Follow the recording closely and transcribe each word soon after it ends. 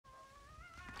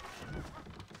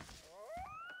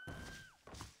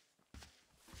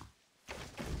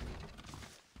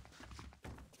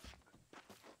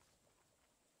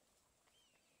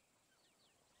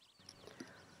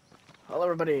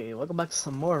Hello everybody, welcome back to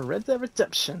some more Red Dead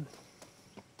Redemption.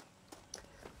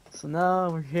 So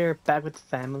now we're here back with the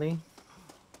family.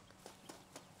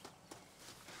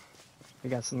 We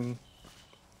got some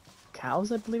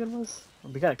cows, I believe it was.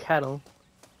 We got a cattle.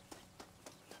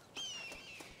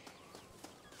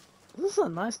 This is a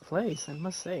nice place, I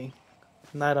must say.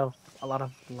 Not a lot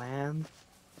of land.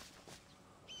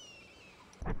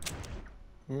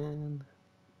 And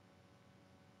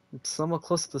it's somewhat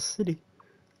close to the city.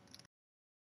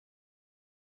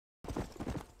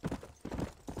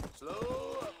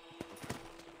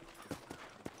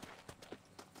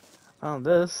 Found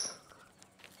this.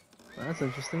 Well, that's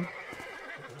interesting.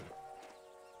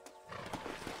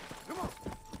 Come on.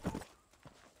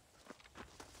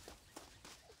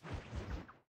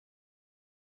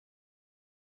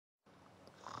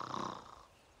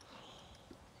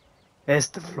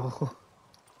 Este flojo.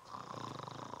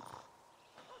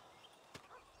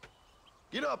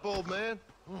 Get up, old man.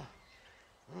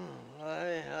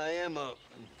 I am up.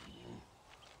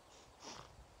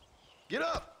 Get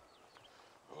up.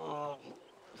 Oh.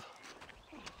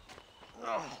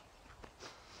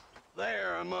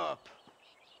 There, I'm up.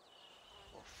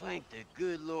 Well, thank the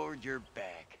good Lord you're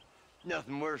back.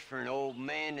 Nothing worse for an old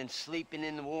man than sleeping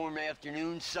in the warm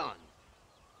afternoon sun.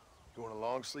 You want a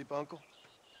long sleep, Uncle?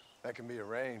 That can be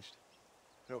arranged.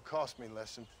 It'll cost me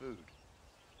less than food.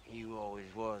 You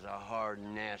always was a hard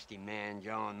and nasty man,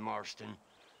 John Marston.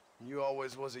 You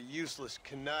always was a useless,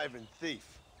 conniving thief.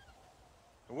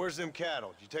 And where's them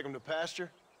cattle? Did you take them to pasture?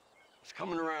 It's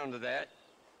coming around to that.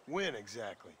 When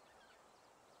exactly?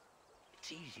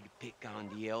 It's easy to pick on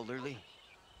the elderly.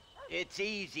 It's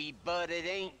easy, but it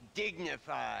ain't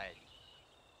dignified.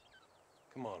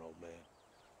 Come on, old man.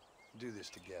 Do this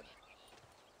together.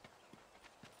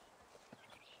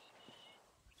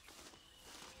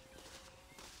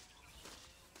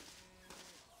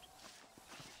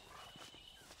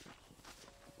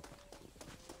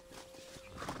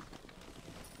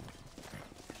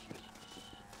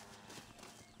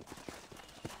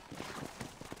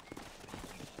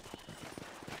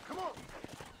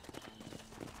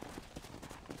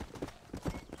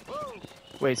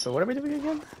 Wait, so what are we doing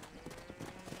again?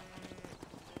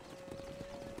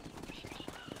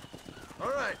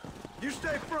 All right, you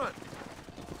stay front.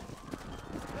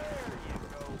 There you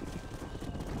go.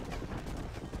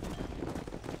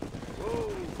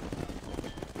 Whoa.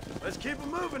 Let's keep it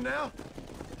moving now.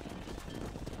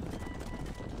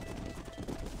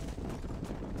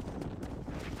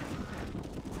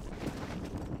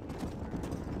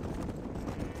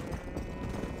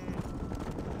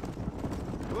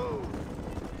 Whoa.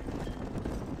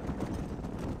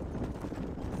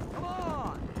 Come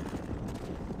on!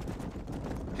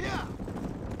 Yeah.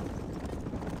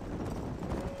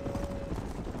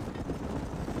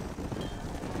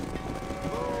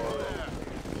 Whoa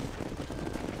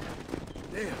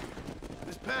there. Damn.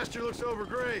 This pasture looks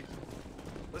overgrazed.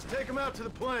 Let's take him out to the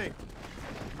plain.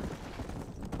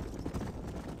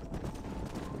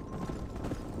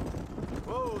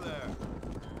 Whoa there.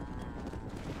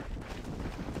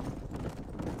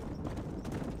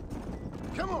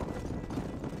 Come on.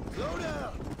 Slow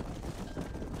down.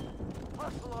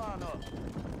 Hustle on up.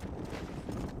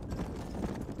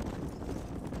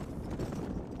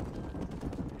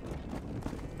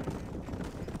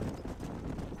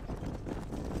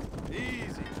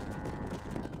 Easy.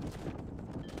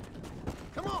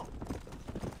 Come on.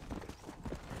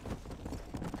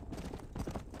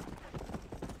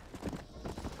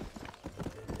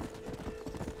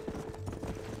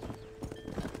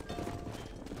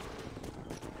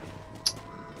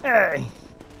 Hey!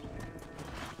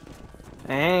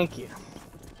 Thank you.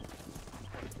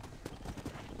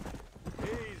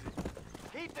 Easy.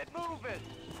 Keep it moving!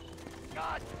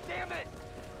 God damn it!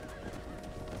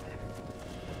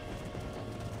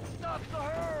 Stop the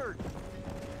herd!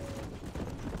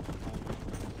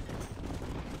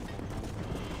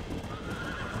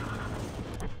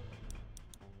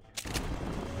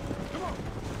 Come on.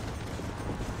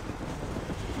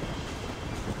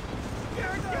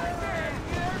 You're goddamn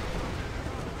here!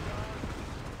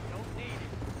 Don't need it.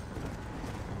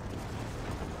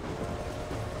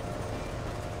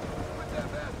 Put that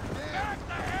bastard down. Back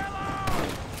the hell out!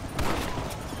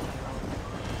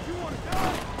 You want to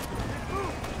die? Then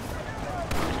move.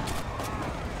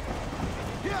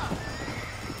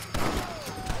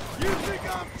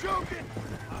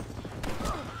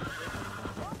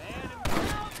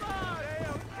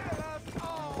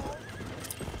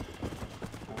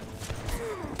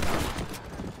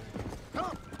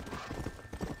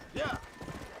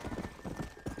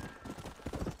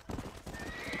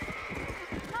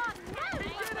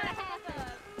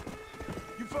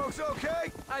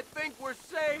 okay? I think we're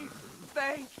safe.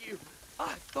 Thank you.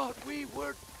 I thought we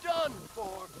were done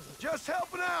for. Just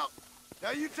helping out.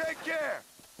 Now you take care.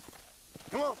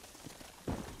 Come on.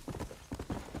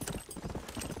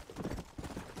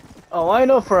 Oh, I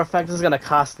know for a fact this is gonna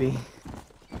cost me.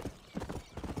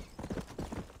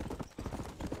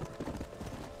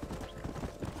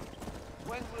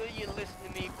 When will you listen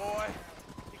to me, boy?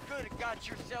 You could have got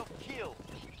yourself killed.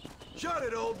 Shut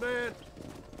it, old man.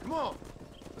 Come on.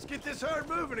 Let's get this herd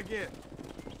moving again.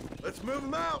 Let's move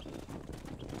them out.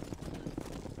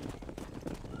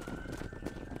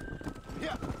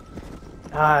 Yeah.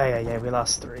 Ah, yeah, we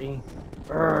lost 3.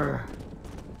 Urgh.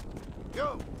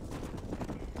 Go.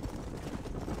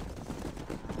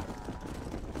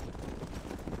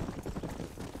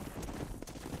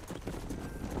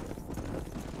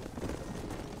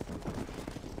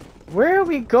 Where are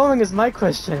we going is my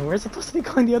question. We're supposed to be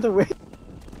going the other way.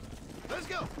 Let's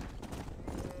go.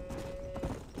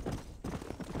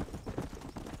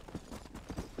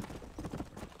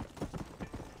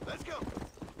 Let's go.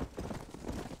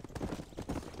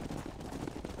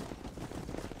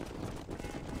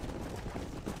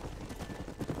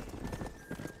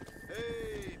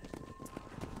 Hey.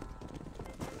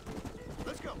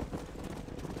 Let's go.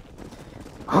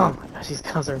 Oh my gosh, these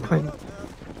cows are annoying.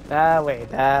 That way,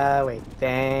 that way.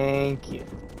 Thank you.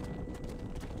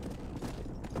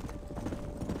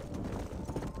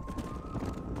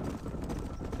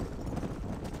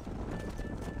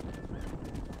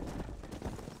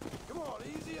 Come on,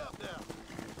 easy up now.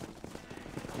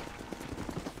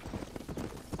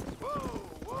 Whoa,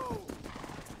 whoa.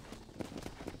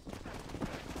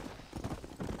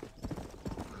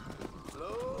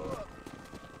 Slow up.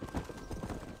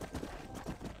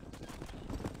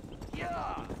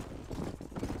 Yeah.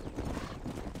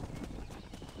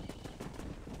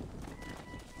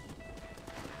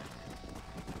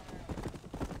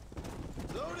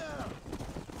 Slow down.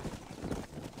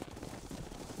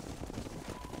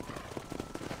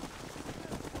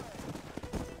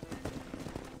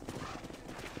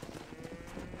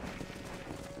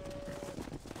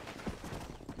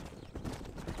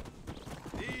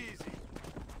 Easy.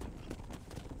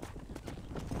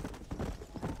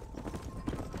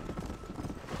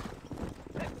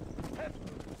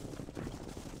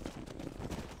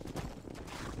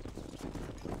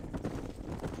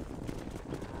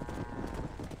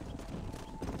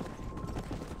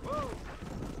 Whoa.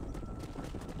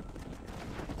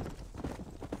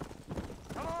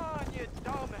 Come on, you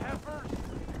dumb heifers.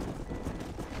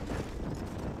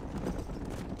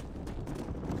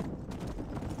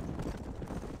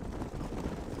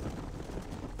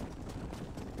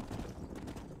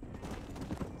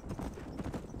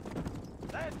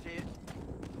 That's it.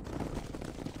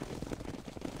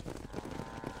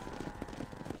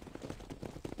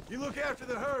 You look after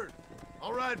the herd.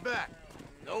 I'll ride back.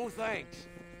 No thanks.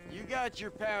 You got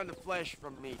your pound of flesh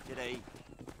from me today.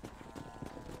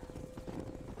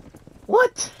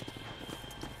 What?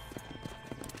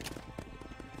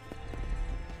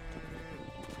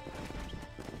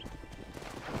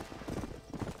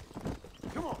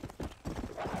 Come on.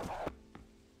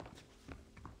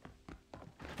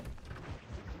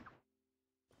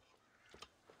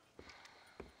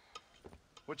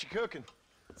 What you cooking?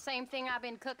 Same thing I've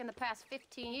been cooking the past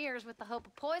 15 years with the hope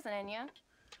of poisoning you.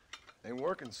 Ain't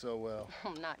working so well.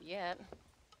 Not yet.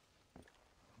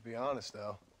 I'll be honest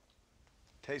though.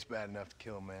 Tastes bad enough to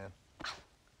kill a man.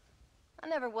 I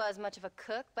never was much of a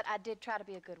cook, but I did try to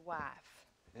be a good wife.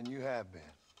 And you have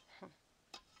been.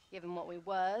 Given what we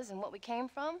was and what we came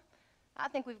from, I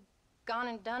think we've gone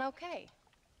and done okay.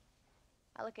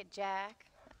 I look at Jack,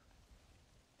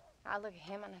 I look at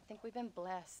him, and I think we've been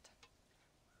blessed.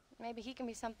 Maybe he can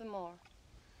be something more.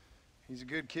 He's a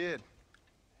good kid.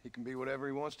 He can be whatever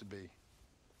he wants to be.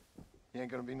 He ain't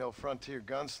gonna be no frontier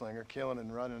gunslinger killing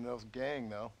and running those gang,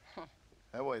 though.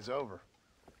 That way's over.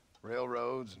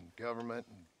 Railroads and government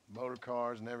and motor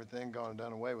cars and everything gone and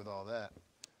done away with all that.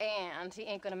 And he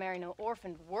ain't gonna marry no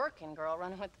orphaned working girl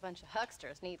running with a bunch of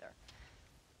hucksters, neither.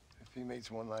 If he meets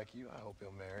one like you, I hope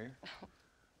he'll marry her.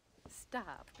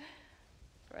 Stop.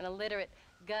 For an illiterate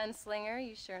gunslinger,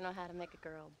 you sure know how to make a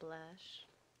girl blush.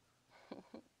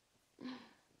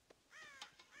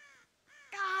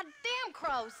 God damn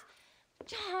crows!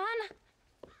 John!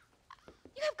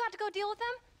 You have got to go deal with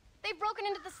them. They've broken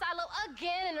into the silo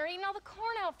again and are eating all the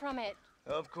corn out from it.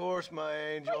 Of course, my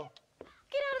angel.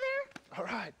 Get out of there. All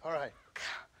right, all right.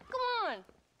 Come on.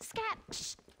 Scat.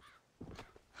 Shh.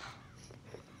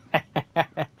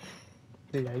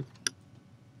 Hey guys.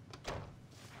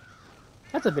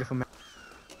 That's a beautiful map.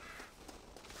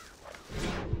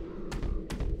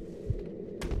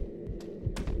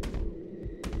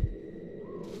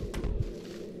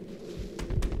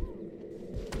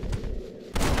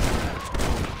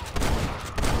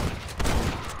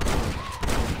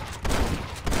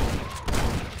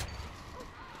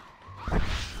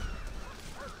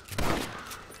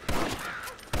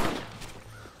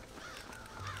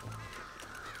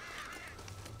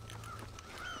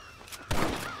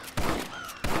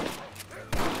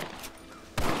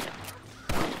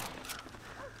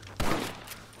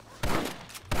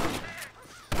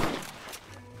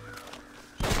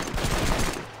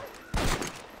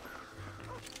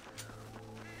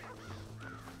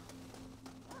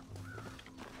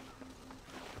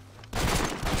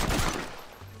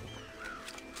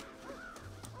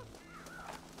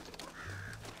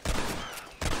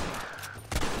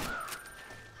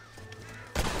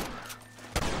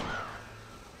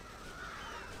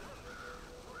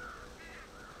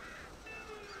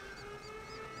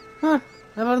 La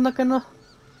verdad que no.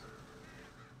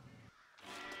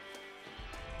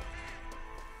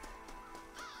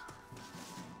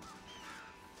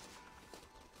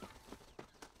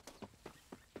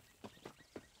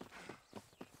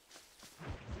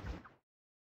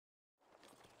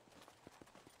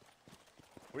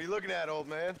 What are you looking at, old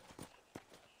man?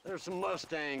 There's some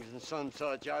Mustangs and some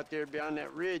such out there beyond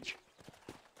that ridge.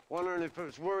 Wondering if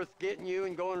it's worth getting you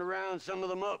and going around some of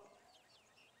them up.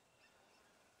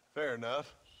 Fair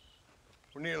enough.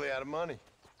 We're nearly out of money.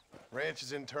 Ranch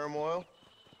is in turmoil.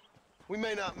 We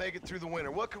may not make it through the winter.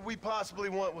 What could we possibly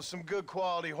want with some good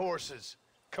quality horses?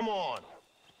 Come on.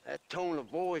 That tone of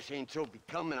voice ain't so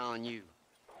becoming on you.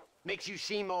 Makes you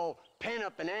seem all pent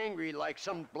up and angry like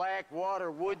some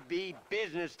Blackwater would-be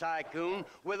business tycoon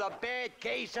with a bad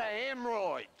case of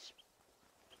hemorrhoids.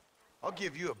 I'll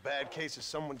give you a bad case of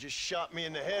someone just shot me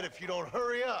in the head if you don't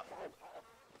hurry up.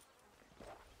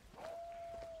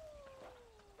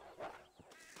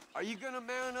 Are you gonna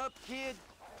mount up, kid?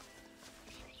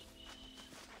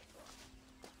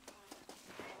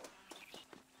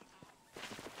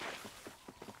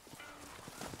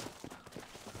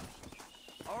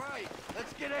 All right,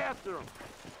 let's get after him.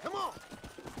 Come on.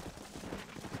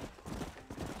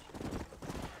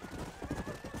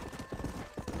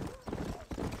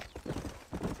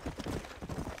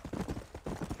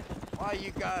 Why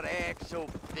you gotta act so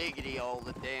biggity all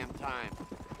the damn time?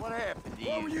 What happened to you?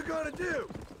 What were you gonna do?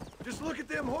 Just look at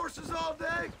them horses all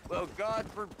day? Well, God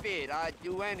forbid I'd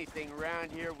do anything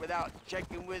around here without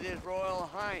checking with His Royal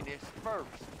Highness first.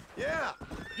 Yeah,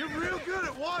 you're real good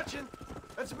at watching.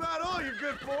 That's about all you're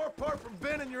good for, apart from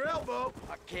bending your elbow.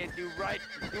 I can't do right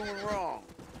for doing wrong.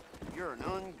 You're an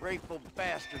ungrateful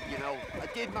bastard, you know. I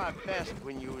did my best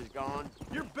when you was gone.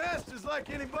 Your best is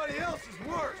like anybody else's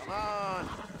worst. Come on,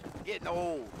 I'm getting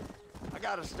old. I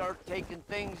gotta start taking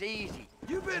things easy.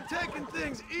 You've been taking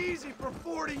things easy for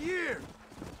 40 years.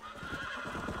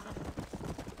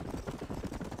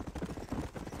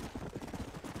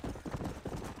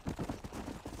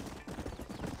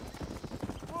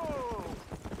 Whoa!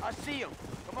 I see him.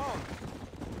 Come on.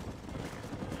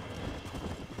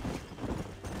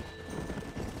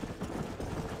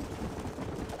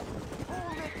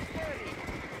 Hold it steady.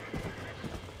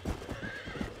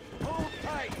 Hold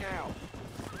tight now.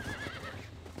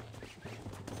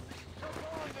 Come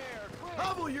on there, quick.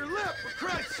 Hobble your lip, for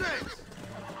Christ's sakes!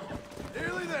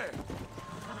 Nearly there.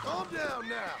 Calm down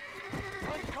now.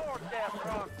 Uncork that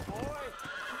trunk, boy.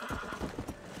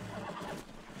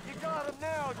 You got him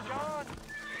now, John.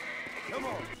 Come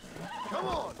on. Come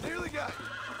on, nearly got you.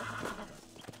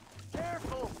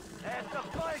 Careful. That's the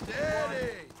fight.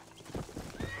 Steady.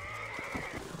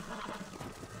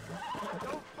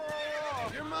 Don't fall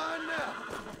off. You're mine now.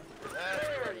 That's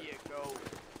There right. you go.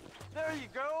 There you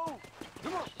go.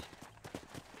 Come on.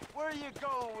 Where are you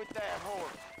going with that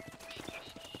horse?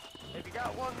 Have you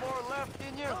got one more left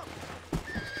in you?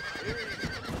 Here you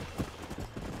go.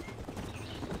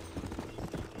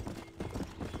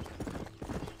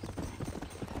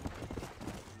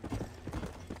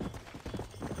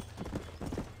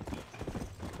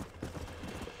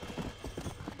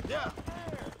 Yeah.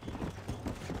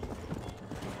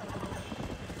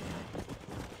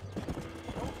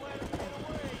 Don't let him get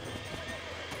away.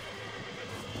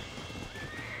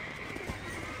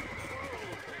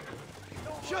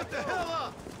 Shut the hell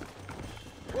up!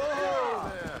 Whoa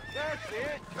there. That's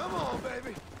it. Come on,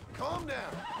 baby. Calm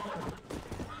down.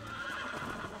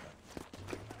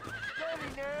 Steady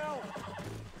now.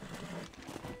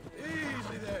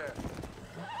 Easy there.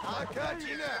 I got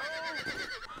you now.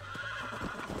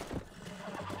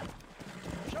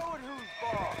 Show it who's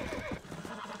boss.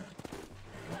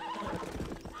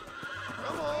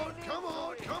 Come on, come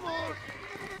on, come on.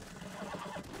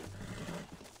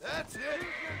 That's it.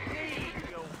 Use your knees,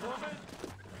 you woman.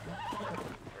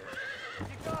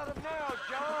 You got him now,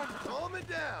 John. Calm it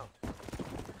down.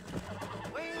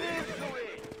 Lean into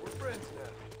it. We're friends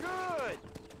now. Good.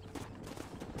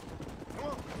 Come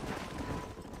on.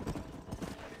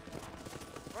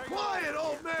 Bring Quiet, it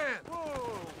old man.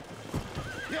 Whoa.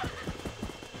 Yeah.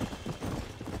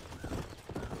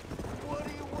 What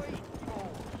are you waiting for?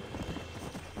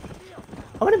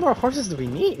 How many more horses do we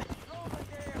need? Throw the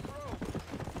damn rope.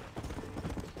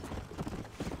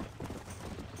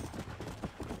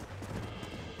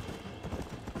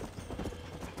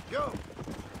 Go.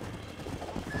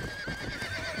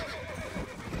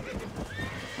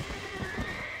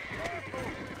 Careful.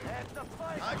 That's the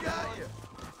fight. I got you.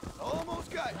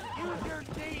 Almost got you. Use your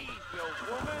knees, you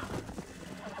woman.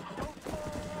 Don't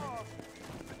fall off.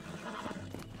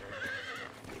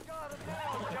 You got him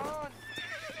now, John.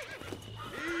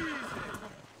 Easy.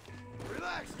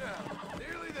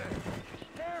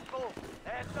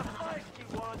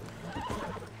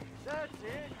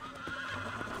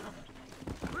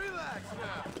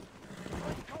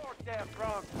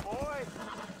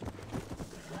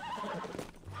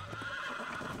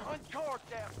 off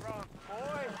that front,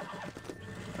 boy.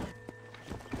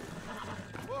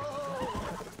 Whoa!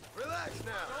 Relax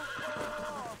now. Don't fall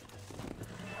off.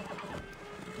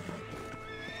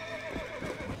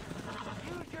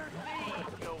 Use your feet,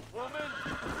 you woman.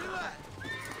 Relax.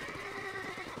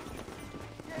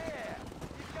 Yeah,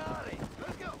 you got it.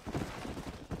 Let's go.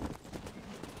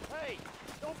 Hey,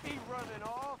 don't be running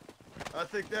off. I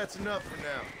think that's enough for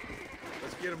now.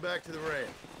 Let's get him back to the ranch.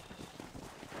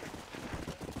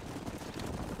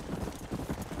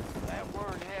 That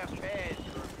weren't half bad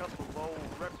for a couple of old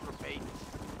reprobates.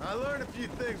 I learned a few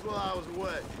things while I was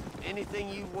away. Anything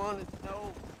you wanted to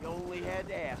know, you only had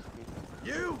to ask me.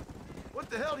 You? What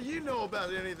the hell do you know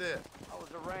about any of this? I was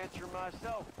a rancher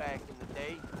myself back in the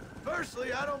day.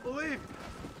 Firstly, I don't believe you.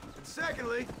 And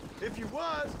secondly, if you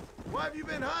was, why have you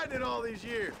been hiding it all these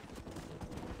years?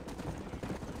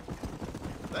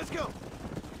 Let's go.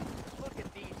 Look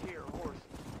at these here horses.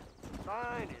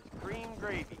 Fine as cream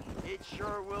gravy. It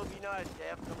sure will be nice to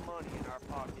have some money in our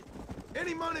pockets.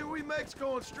 Any money we make's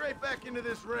going straight back into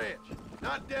this ranch,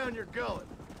 not down your gullet.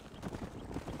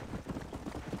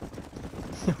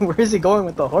 Where is he going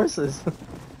with the horses?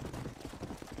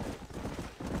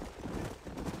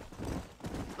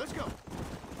 Let's go.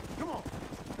 Come on.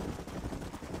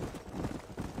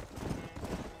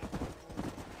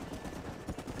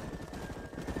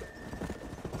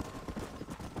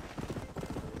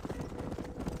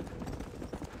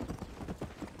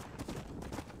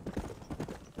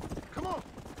 Come on.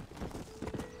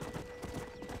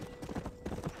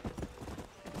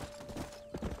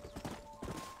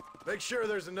 Make sure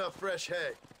there's enough fresh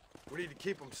hay. We need to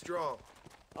keep them strong.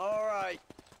 All right.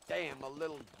 Damn, a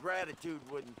little gratitude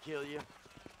wouldn't kill you.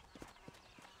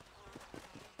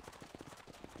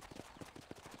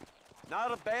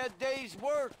 Not a bad day's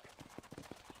work.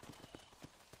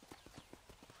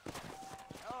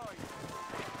 Oh,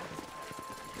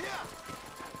 Yeah.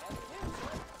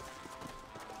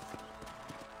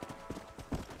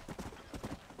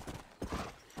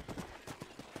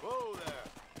 Whoa there.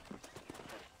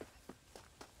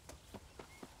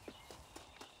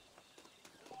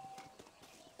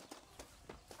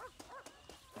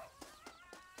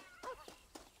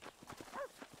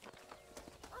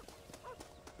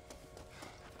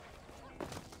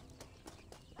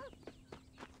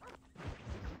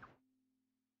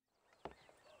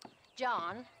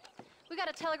 John, we got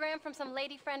a telegram from some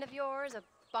lady friend of yours, a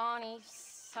Bonnie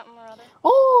something or other.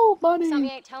 Oh, buddy. Something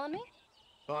you ain't telling me?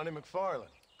 Bonnie McFarland.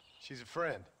 She's a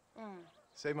friend.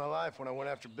 Saved my life when I went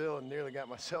after Bill and nearly got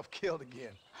myself killed again.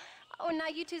 Oh, now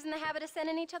you two's in the habit of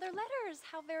sending each other letters.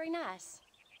 How very nice.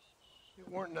 It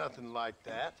weren't nothing like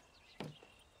that.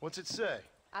 What's it say?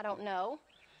 I don't know.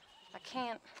 I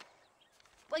can't.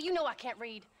 Well, you know I can't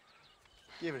read.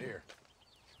 Give it here.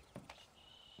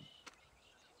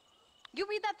 You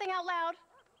read that thing out loud?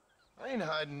 I ain't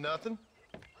hiding nothing.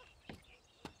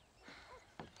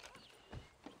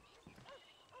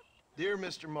 Dear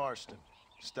Mr. Marston,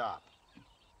 stop.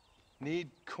 Need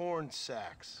corn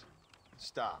sacks.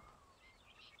 Stop.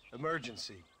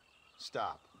 Emergency.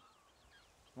 Stop.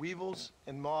 Weevils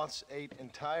and moths ate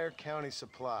entire county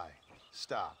supply.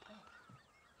 Stop.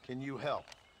 Can you help?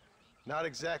 Not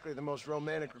exactly the most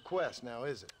romantic request now,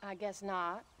 is it? I guess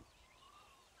not.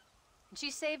 She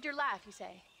saved your life, you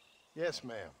say? Yes,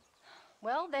 ma'am.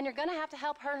 Well, then you're gonna have to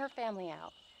help her and her family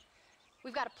out.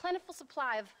 We've got a plentiful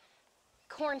supply of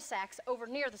corn sacks over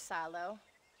near the silo.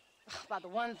 About the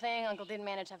one thing Uncle didn't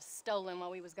manage to have stolen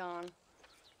while we was gone.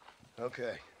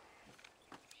 Okay.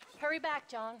 Hurry back,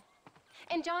 John.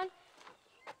 And John,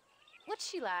 what's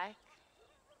she like?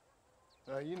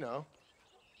 You know.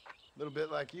 A little bit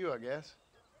like you, I guess.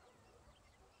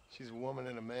 She's a woman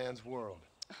in a man's world.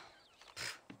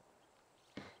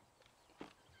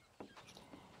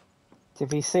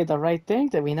 Did we say the right thing?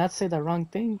 Did we not say the wrong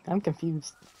thing? I'm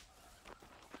confused.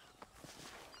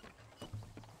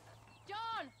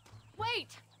 John, wait!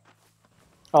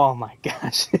 Oh my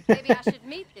gosh. Maybe I should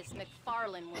meet this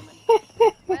McFarland woman.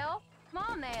 Well, come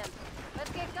on then.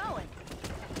 Let's get going.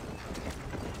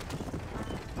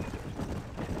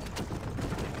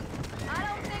 I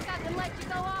don't think I can let you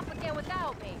go off again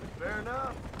without me. Fair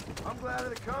enough. I'm glad of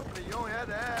the company. You only had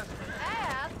to ask.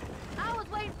 Ask? I was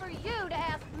waiting for you to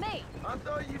ask me. I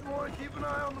thought you'd want to keep an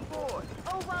eye on the boy.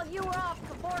 Oh, while you were off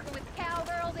cavorting with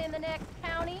cowgirls in the next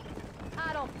county?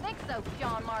 I don't think so,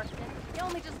 John Marston. You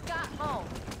only just got home.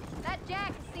 That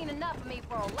Jack has seen enough of me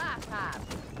for a lifetime.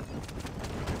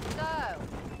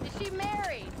 So, is she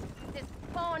married? This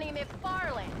Bonnie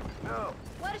McFarland? No,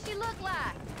 What does she look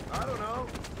like? I don't know.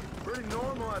 Pretty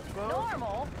normal, I suppose.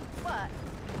 Normal? What?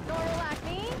 Normal like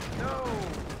me? No,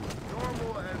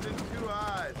 normal as in 2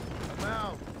 eyes, a mouth,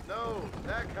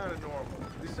 that kind of normal.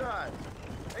 Besides,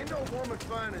 ain't no woman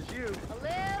fine as you. A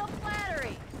little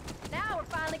flattery. Now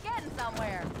we're finally getting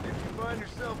somewhere. If you find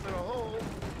yourself in a hole,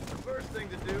 the first thing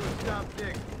to do is stop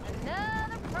digging.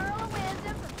 Another pearl of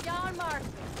wisdom from John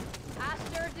Marston. I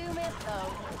sure do miss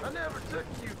those. I never took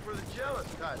you for the jealous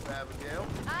type, Abigail.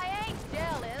 I ain't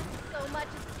jealous so much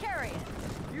as curious.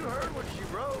 You heard what she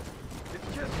wrote.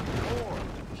 It's just corn.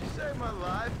 She saved my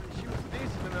life, and she was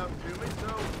decent enough to me,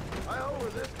 so I owe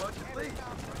her this much at least.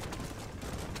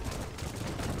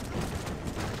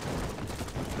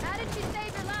 How did she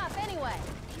save your life anyway?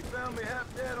 She found me half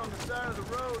dead on the side of the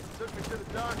road and took me to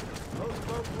the doctor. Those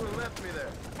folks would have left me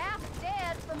there. Half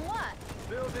dead from what?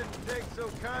 Bill didn't take so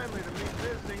kindly to me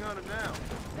visiting unannounced.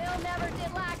 Bill never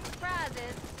did like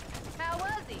surprises. How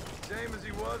was he? Same as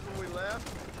he was when we left.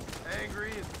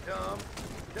 Angry and dumb.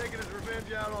 Taking his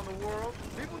revenge out on the world.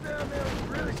 People down there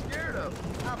were really scared of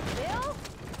him. A Bill?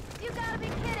 You gotta be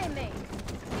kidding me.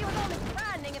 He was only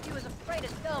frightening if he was afraid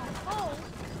of dumb fools.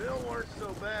 Bill weren't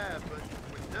so bad, but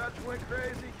when Dutch went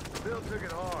crazy, Bill took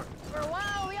it hard. For a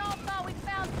while, we all thought we'd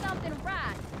found something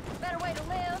right. Better way to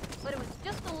live, but it was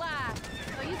just a lie.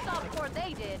 So you saw before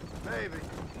they did. Maybe.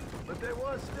 But there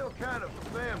was still kind of a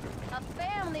family. A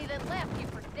family that left you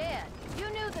for dead. You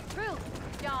knew the truth,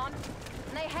 John,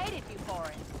 and they hated you for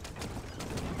it.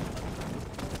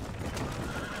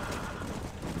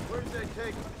 Where did they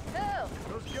take him?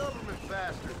 Who? Those government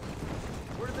bastards.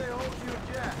 Where did they hold you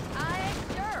and Jack? I ain't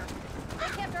sure.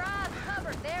 They kept their eyes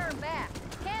covered there and back.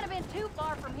 Can't have been too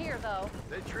far from here, though.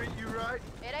 They treat you right?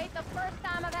 It ain't the first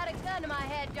time I've had a gun to my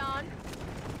head, John.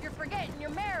 You're forgetting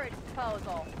your marriage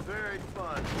proposal. Very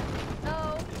fun.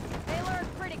 So, they learned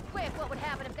pretty quick what would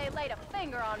happen if they laid a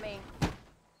finger on me.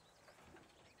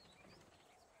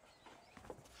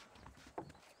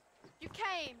 You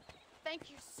came. Thank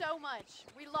you so much.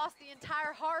 We lost the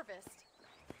entire harvest.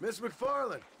 Miss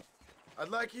McFarland, I'd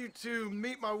like you to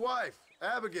meet my wife,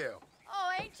 Abigail.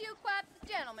 Oh, ain't you quite the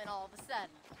gentleman all of a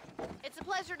sudden? It's a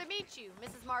pleasure to meet you,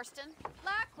 Mrs. Marston.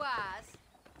 Likewise.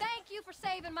 Thank you for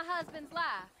saving my husband's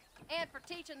life. And for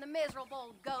teaching the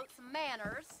miserable goat some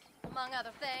manners, among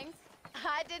other things.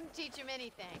 I didn't teach him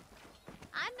anything.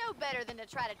 I know better than to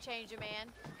try to change a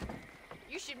man.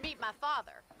 You should meet my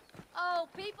father. Oh,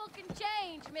 people can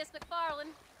change, Miss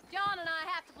McFarland. John and I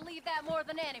have to believe that more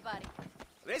than anybody.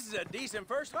 This is a decent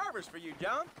first harvest for you,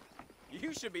 John.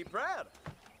 You should be proud.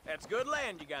 That's good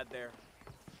land you got there.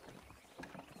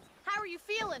 How are you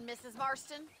feeling, Mrs.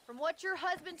 Marston? From what your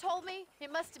husband told me,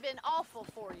 it must have been awful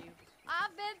for you.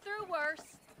 I've been through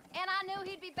worse, and I knew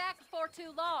he'd be back before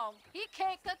too long. He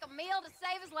can't cook a meal to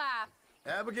save his life.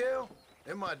 Abigail,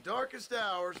 in my darkest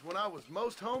hours, when I was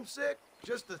most homesick,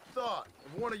 just the thought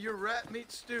of one of your rat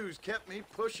meat stews kept me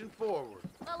pushing forward.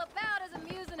 Well, about as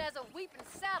amusing as a weeping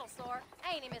saddle sore,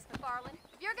 ain't he, Miss McFarland?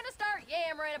 If you're gonna start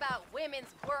yammering about women's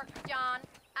work, John,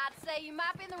 I'd say you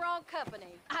might be in the wrong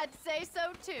company. I'd say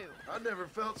so, too. I never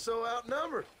felt so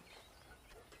outnumbered.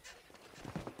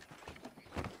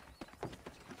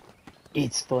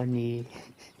 It's funny.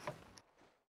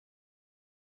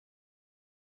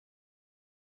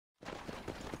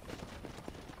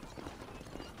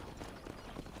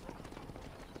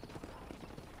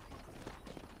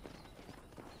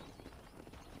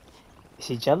 Is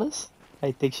she jealous?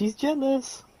 I think she's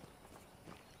jealous.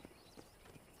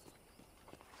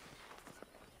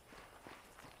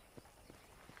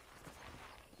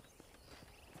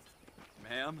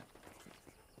 Ma'am?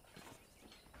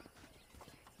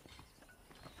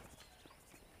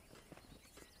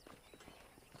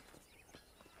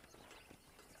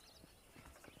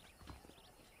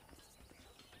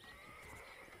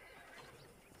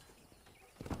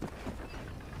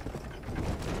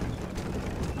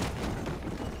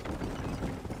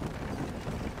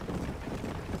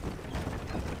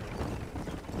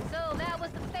 So that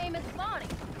was the famous Bonnie.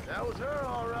 That was her,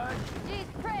 all right. She's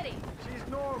pretty. She's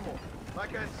normal, like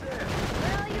I said.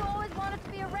 Well, you always wanted to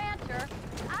be a rancher.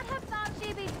 I'd have thought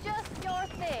she'd be just your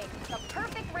thing. The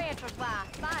perfect rancher's wife,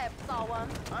 if I ever saw one.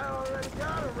 I already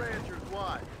got a rancher's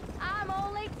wife. I'm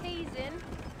only teasing.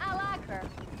 I like her,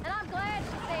 and I'm glad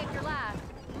she saved your life.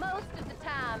 Most of the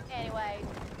time, anyway.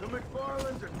 The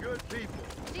McFarlands are good people.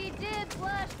 She did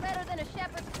blush better than a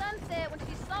shepherd's sunset when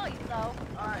she saw you, though.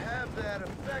 I have that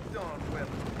effect on women.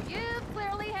 You've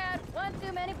clearly had one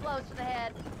too many blows to the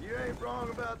head. You ain't wrong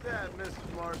about that,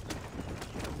 Mrs. Marston.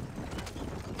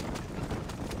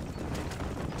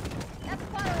 That's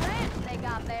quite a ranch they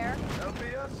got there. That'll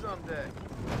be us someday.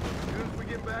 As soon as we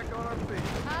get back on our feet.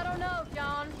 I don't know,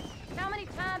 John. How many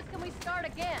times can we start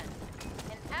again?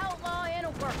 An outlaw and a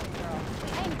working girl.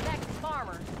 We ain't exactly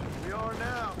farmers. We are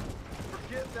now.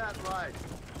 Forget that life.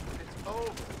 It's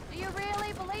over. Do you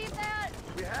really believe that?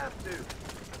 We have to.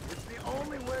 It's the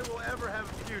only way we'll ever have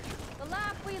a future. The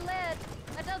life we led,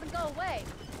 that doesn't go away.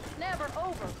 It's never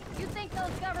over. You think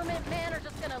those government men are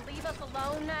just gonna leave us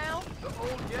alone now? The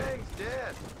old gang's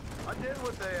dead. I did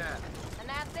what they asked. And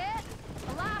that's it?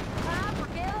 The life is time for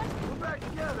good? We're back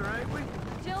together, ain't we?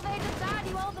 Till they decide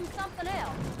you owe them something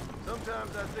else.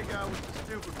 Sometimes I think I was the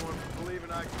stupid one for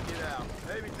believing I could get out.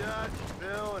 Maybe Dutch,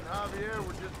 Bill, and Javier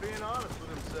were just being honest with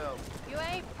themselves. You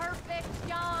ain't perfect,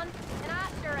 John, and I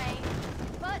sure ain't.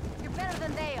 But you're better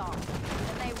than they are,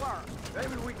 than they were.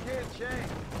 Maybe we can't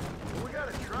change. But we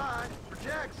gotta try, for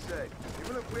Jack's sake.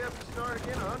 Even if we have to start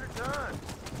again 100 times.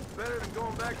 It's better than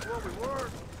going back to what we were.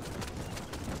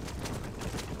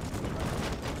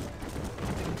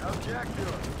 How's Jack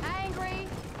doing? Angry,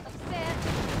 upset.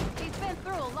 He's been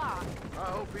through a lot. I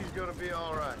hope he's gonna be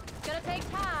all right. It's gonna take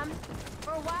time.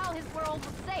 For a while, his world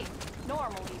was safe.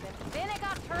 Normal, even. Then it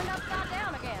got turned upside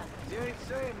down again. He ain't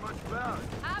saying much about it.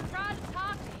 I've tried to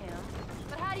talk to him,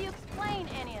 but how do you explain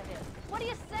any of this? What do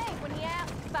you say when he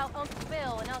asks about Uncle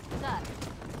Bill and Uncle Dutch?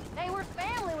 They were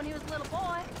family when he was a little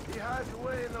boy. He hides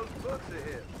away in those books of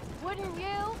his. Wouldn't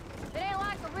you? It ain't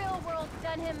like the real world's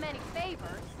done him many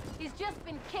favors. He's just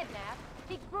been kidnapped.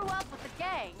 He grew up with the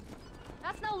gang.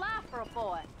 That's no life for a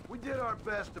boy. We did our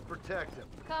best to protect him.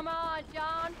 Come on,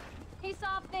 John. He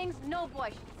saw things no boy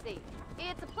should see.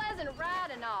 It's a pleasant ride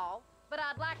and all, but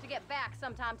I'd like to get back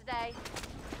sometime today.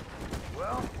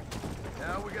 Well,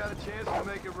 now we got a chance to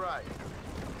make it right.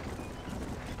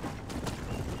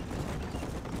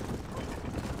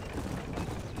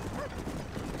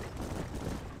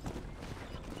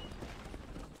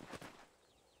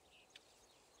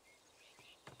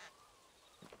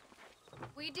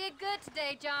 We did good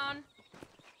today, John.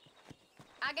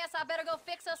 I guess I better go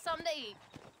fix us something to eat.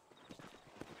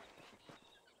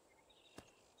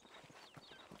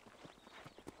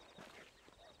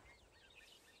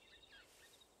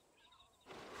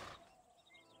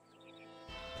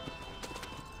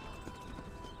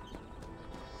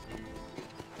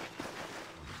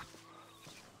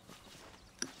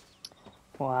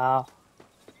 Wow.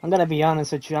 I'm gonna be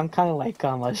honest with you, I'm kinda like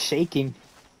shaking.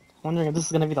 Wondering if this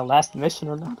is gonna be the last mission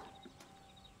or not.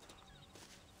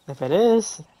 If it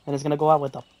is, then it's gonna go out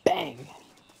with a bang.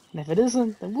 And if it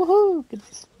isn't, then woohoo!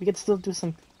 We can still do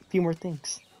some few more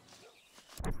things.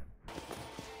 Oh,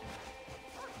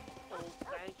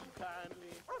 thank you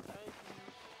kindly. Thank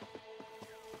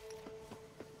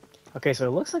you. Okay, so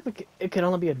it looks like it can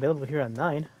only be available here at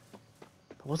 9.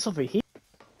 But what's over here?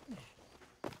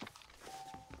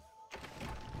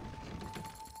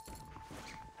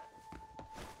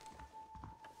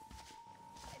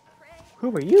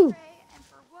 Who are you? And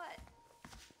for what?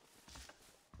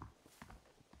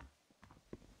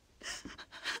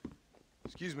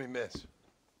 Excuse me, miss.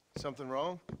 Something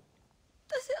wrong?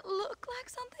 Does it look like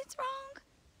something's wrong?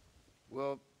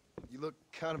 Well, you look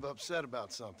kind of upset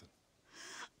about something.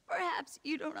 Perhaps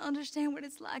you don't understand what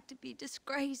it's like to be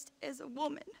disgraced as a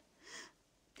woman.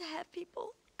 To have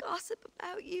people gossip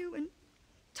about you and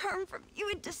turn from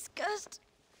you in disgust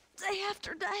day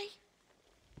after day.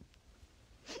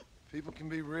 People can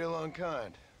be real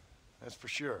unkind. That's for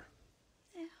sure.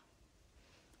 Yeah.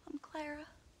 I'm Clara.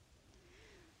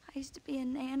 I used to be a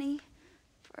nanny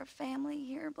for a family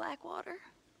here in Blackwater.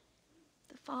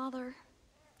 The father,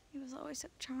 he was always so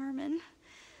charming.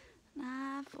 And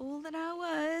I, fool that I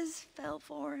was, fell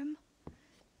for him.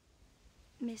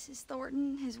 Mrs.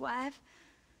 Thornton, his wife,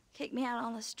 kicked me out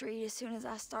on the street as soon as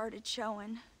I started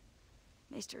showing.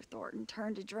 Mr. Thornton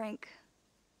turned to drink.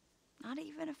 Not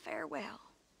even a farewell.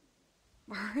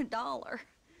 For $1.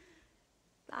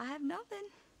 I have nothing.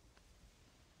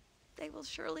 They will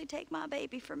surely take my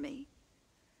baby from me.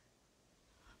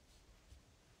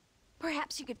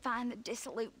 Perhaps you could find the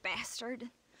dissolute bastard.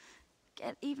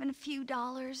 Get even a few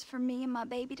dollars for me and my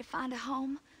baby to find a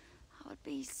home. I would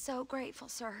be so grateful,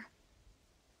 sir.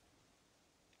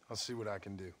 I'll see what I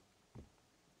can do.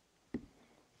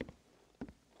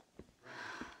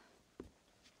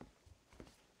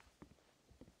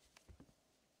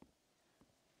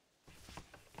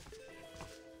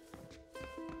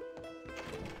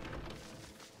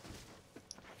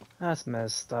 That's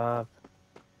messed up.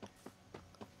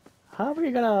 How are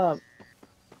you gonna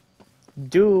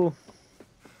do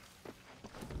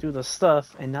the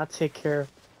stuff and not take care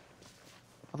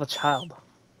of a child?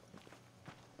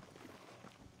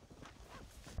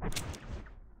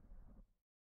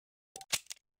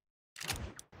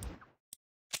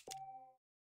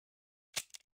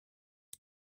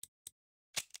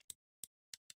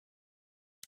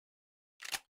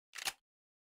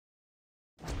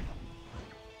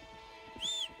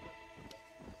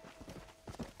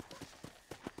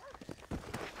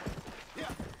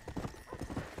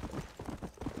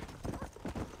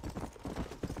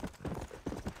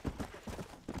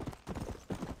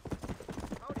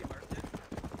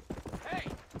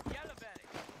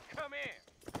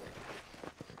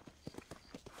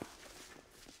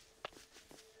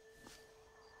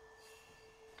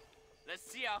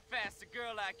 how fast a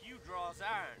girl like you draws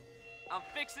iron. I'm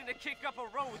fixing to kick up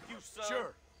a row with you, son.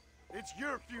 Sure. It's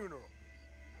your funeral.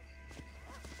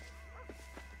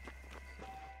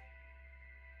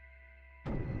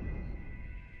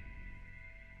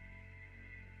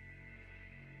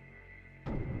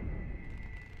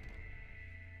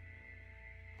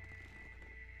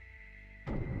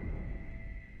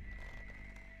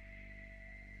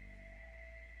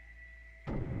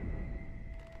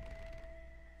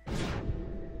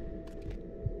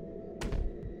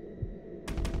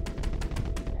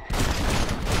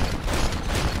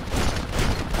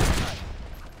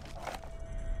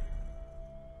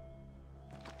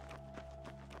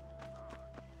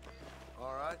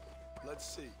 All right, let's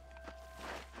see.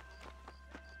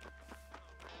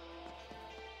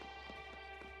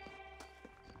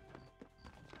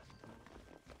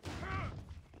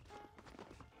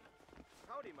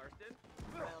 Howdy, Marston.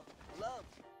 Well, love.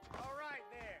 All right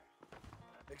there.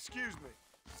 Excuse me.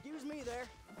 Excuse me there.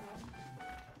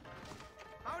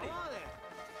 Howdy. Come on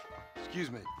there. Excuse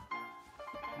me.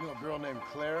 You know a girl named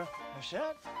Clara? What's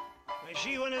that? Is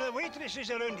she one of the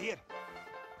waitresses around here?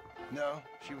 No,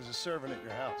 she was a servant at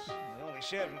your house. The only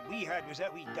servant we had was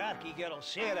that wee darky girl,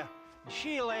 Sarah. And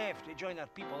she left to join her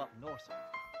people up north.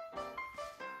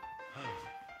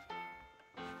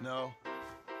 No,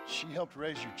 she helped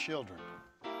raise your children.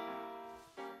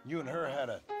 You and her had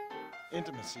a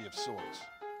intimacy of sorts.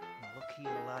 Now, look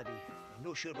here, laddie. I'm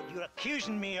not sure what you're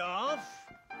accusing me of.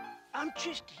 I'm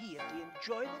just here to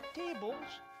enjoy the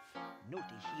tables. Not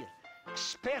to hear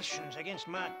aspersions against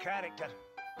my character.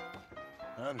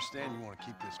 I understand you want to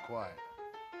keep this quiet.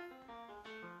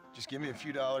 Just give me a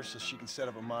few dollars so she can set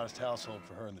up a modest household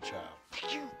for her and the child.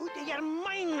 You out of your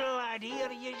mind, laddie,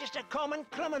 or you're just a common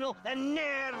criminal. The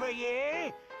nerve of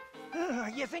you!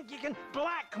 You think you can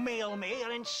blackmail me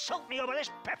or insult me over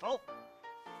this piffle?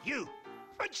 You,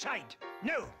 outside,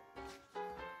 no!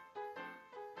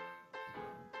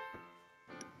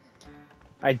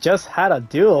 I just had a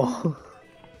duel.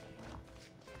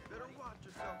 Better watch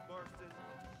yourself, Marston.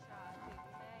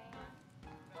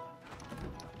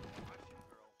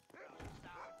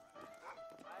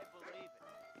 I believe it.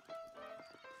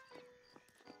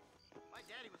 My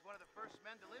daddy was one of the first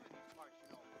men to live in these parts, you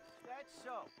know. That's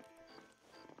so.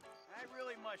 I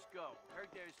really must go. Heard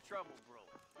there's trouble brewing.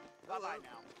 Bye-bye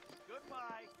now.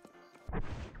 Goodbye.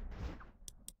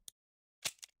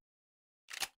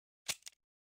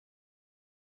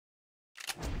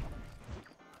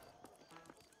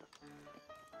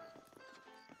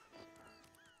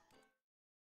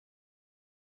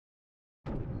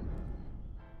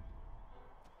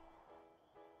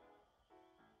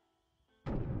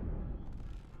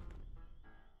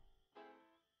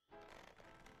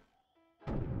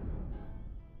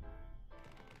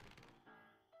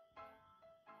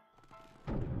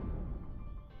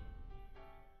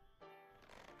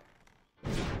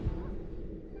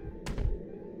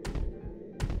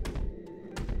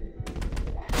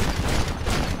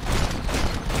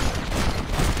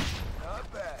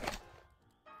 Not bad.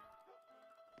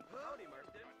 Howdy,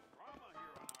 Marston.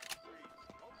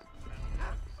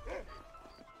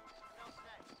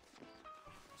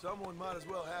 Someone might as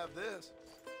well have this.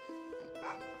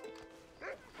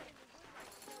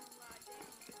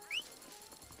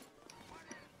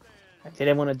 I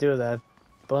didn't want to do that,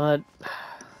 but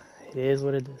it is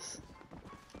what it is.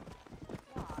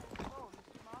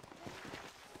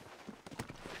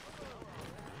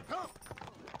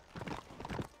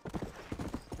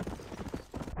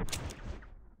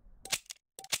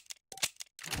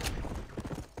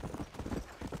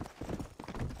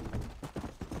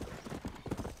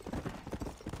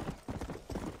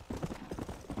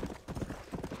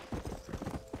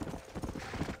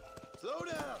 Slow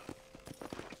down.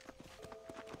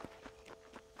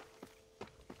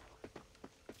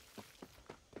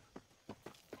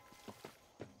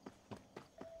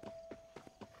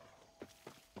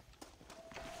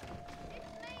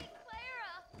 It's me,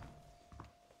 Clara.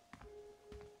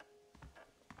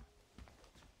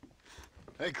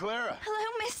 Hey, Clara. Hello,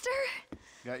 mister.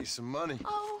 Got you some money.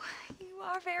 Oh, you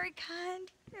are very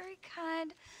kind. Very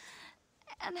kind.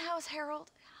 And how's Harold?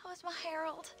 How is my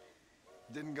Harold?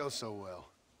 Didn't go so well.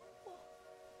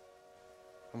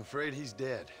 I'm afraid he's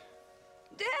dead.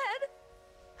 Dead?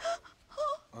 Oh,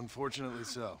 Unfortunately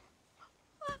so.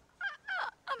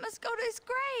 I must go to his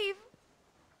grave.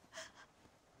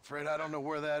 Afraid I don't know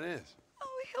where that is.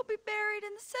 Oh, he'll be buried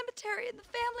in the cemetery in the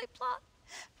family plot.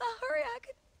 If I hurry,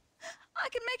 I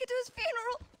can make it to his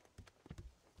funeral.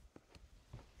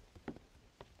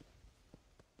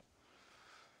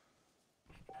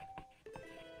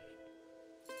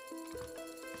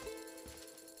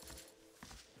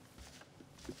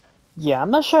 Yeah,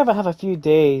 I'm not sure if I have a few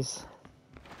days.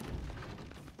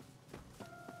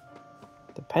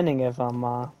 Depending if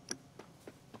I'll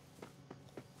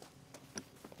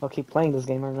keep playing this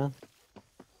game or not.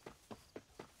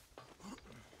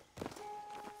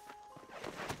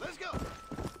 Let's go.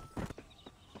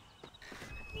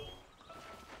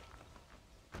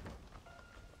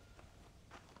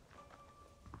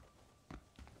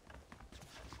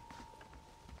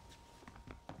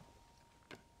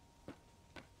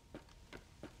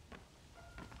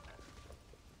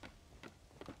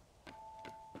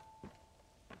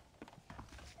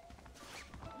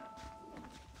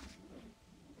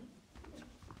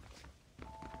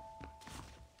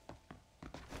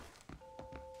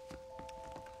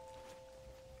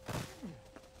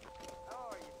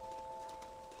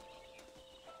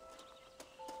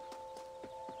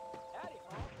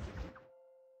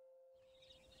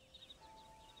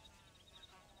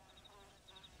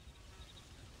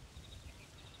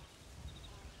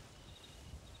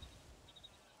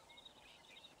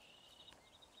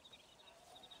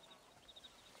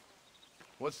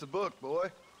 What's the book, boy?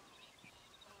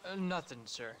 Nothing,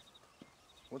 sir.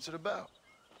 What's it about?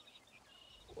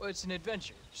 Well, it's an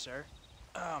adventure, sir.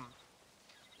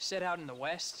 Set out in the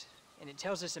West, and it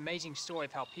tells this amazing story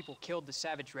of how people killed the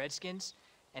savage Redskins,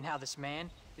 and how this man,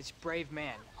 this brave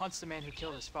man, hunts the man who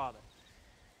killed his father.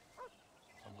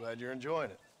 I'm glad you're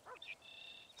enjoying it.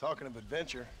 Talking of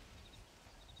adventure,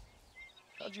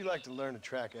 how'd you like to learn to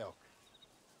track elk?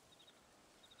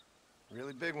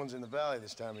 Really big ones in the valley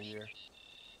this time of year.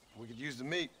 We could use the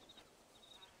meat.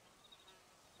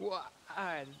 Well,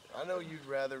 I know you'd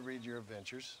rather read your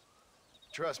adventures.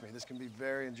 Trust me, this can be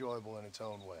very enjoyable in its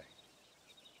own way.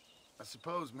 I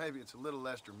suppose maybe it's a little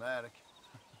less dramatic.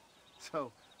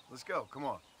 So, let's go, come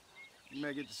on. You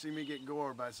may get to see me get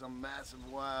gored by some massive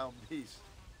wild beast.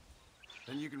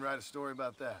 Then you can write a story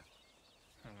about that.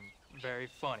 Very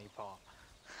funny, Paul.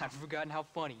 I've forgotten how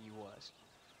funny you was.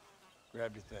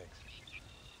 Grab your things.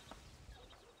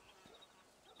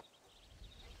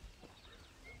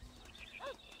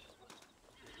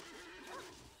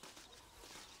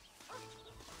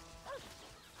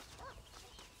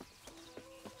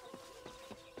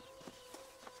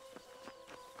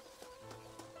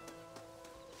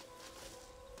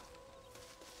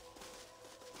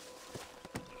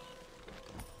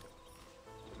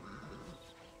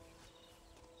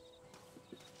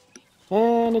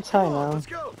 And it's high Come on, now. let's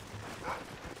go.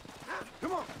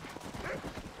 Come on.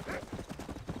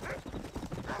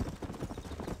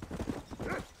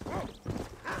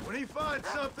 When he finds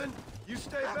something, you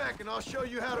stay back and I'll show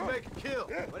you how to make a kill.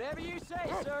 Whatever you say,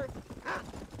 sir.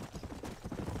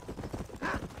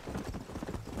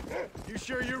 You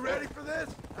sure you're ready for this?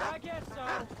 I guess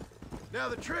so. Now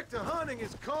the trick to hunting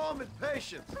is calm and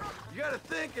patience. You gotta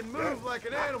think and move like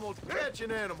an animal to catch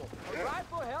an animal. A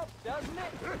rifle helps, doesn't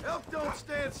it? Elk don't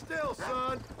stand still,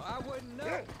 son. Well, I wouldn't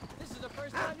know. This is the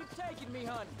first time you've taken me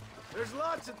hunting. There's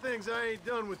lots of things I ain't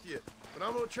done with you, but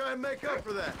I'm gonna try and make up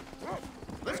for that.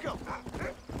 Let's go.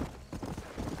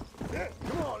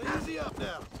 Come on, easy up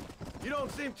now. You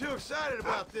don't seem too excited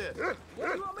about this. What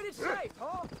do you want me to say,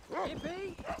 Paul? It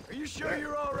be? Are you sure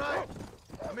you're all right?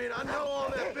 I mean, I know all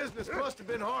that business must have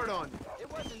been hard on you.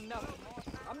 It wasn't nothing.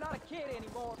 I'm not a kid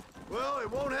anymore. Well,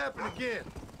 it won't happen again.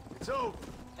 It's over.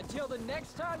 Until the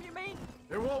next time, you mean?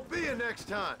 There won't be a next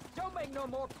time. Don't make no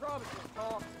more promises,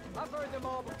 Paul. I've heard them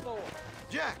all before.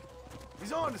 Jack,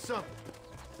 he's on to something.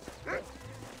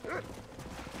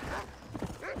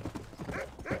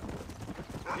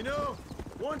 You know,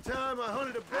 one time I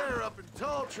hunted a bear up in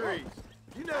tall trees.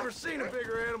 You never seen a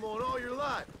bigger animal in all your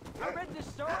life. I read this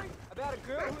story about a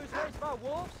girl who was raised by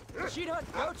wolves. She'd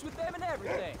hunt goats with them and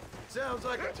everything. Sounds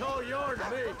like a tall yarn to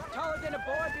me. Taller than a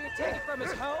boy being taken from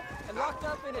his home and locked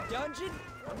up in a dungeon?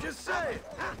 I'm just saying.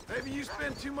 Maybe you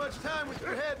spend too much time with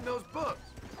your head in those books.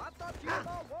 I thought you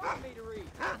all wanted me to read.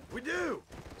 We do.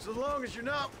 So long as you're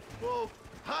not, well,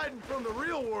 hiding from the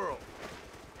real world.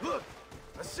 Look,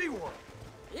 I see one.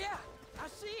 Yeah, I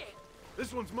see it.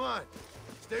 This one's mine.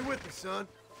 Stay with me, son.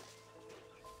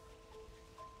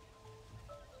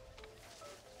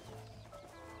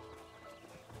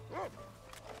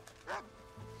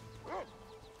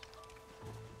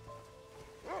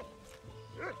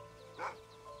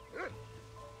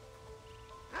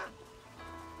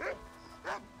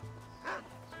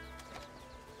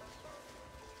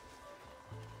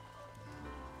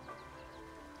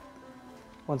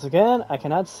 Once again, I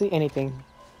cannot see anything.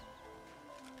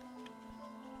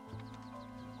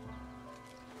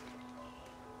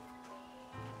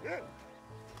 Get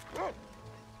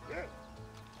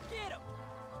him!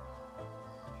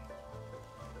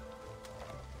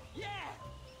 Yeah!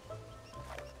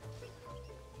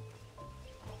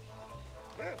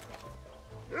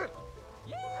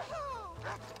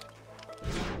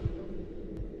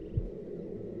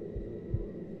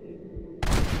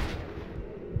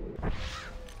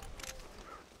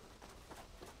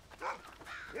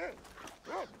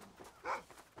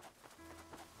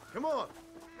 Come on.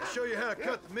 I'll show you how to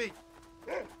cut the meat.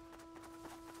 I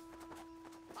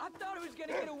thought it was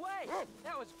gonna get away.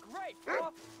 That was great, bro.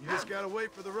 You just gotta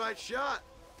wait for the right shot,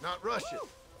 not rush it.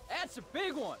 That's a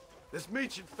big one. This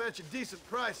meat should fetch a decent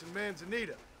price in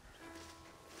Manzanita.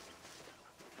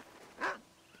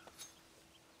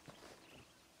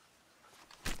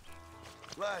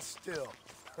 Lie still.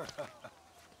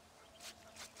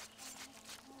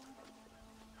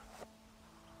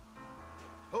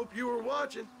 Hope you were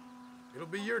watching. It'll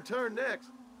be your turn next.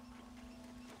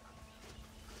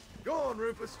 Go on,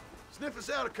 Rufus. Sniff us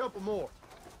out a couple more.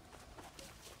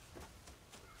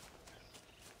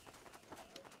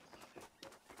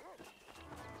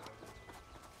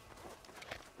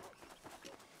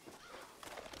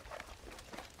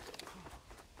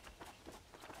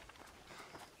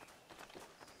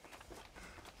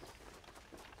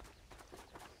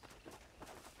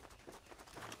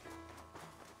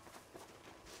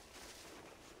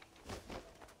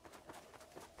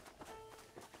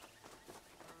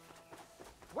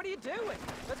 What are you doing?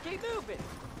 Let's keep moving.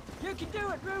 You can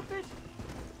do it, Rufus.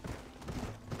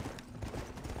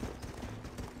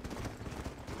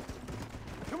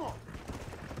 Come on.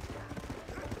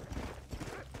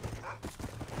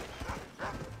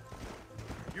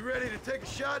 You ready to take a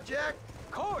shot, Jack?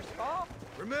 Of course, Paul.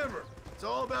 Remember, it's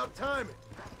all about timing.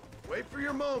 Wait for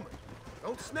your moment.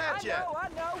 Don't snatch at it. I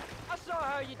know. I saw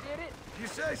how you did it. If you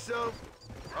say so.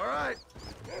 All right.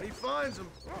 When he finds them,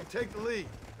 you take the lead.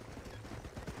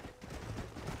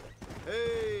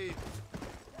 Hey!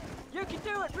 You can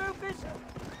do it, Rufus!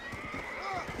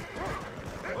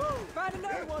 Whoa! Find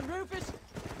another one, Rufus!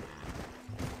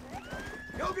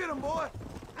 Go get him, boy!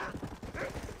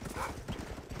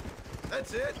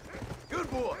 That's it! Good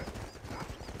boy!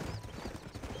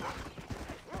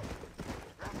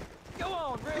 Go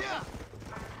on, Rufus! Yeah!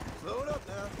 Slow it up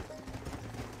now.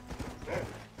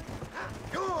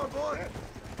 Go on, boy!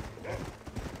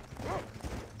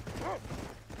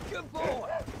 Good boy!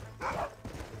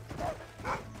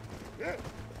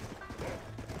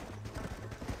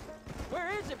 Where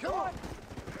is it, boy?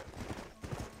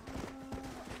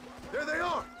 There they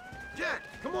are! Jack,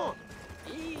 come on!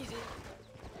 Easy.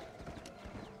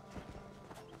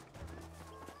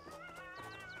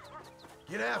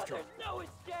 Get after him. There's no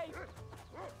escape.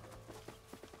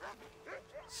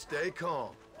 Stay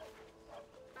calm.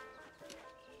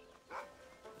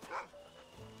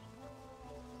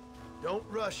 Don't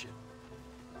rush it.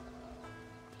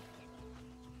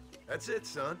 That's it,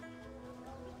 son.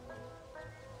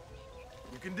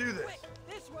 You can do this. Quick,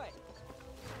 this way.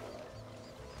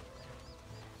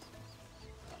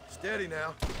 Steady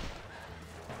now.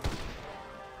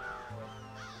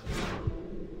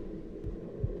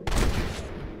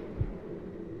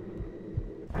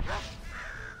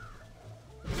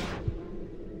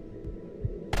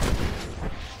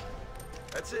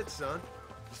 That's it, son.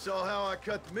 You saw how I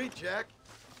cut the meat, Jack.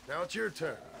 Now it's your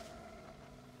turn.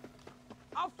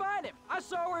 I'll find him. I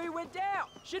saw where he went down.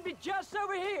 Should be just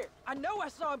over here. I know I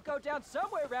saw him go down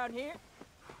somewhere around here.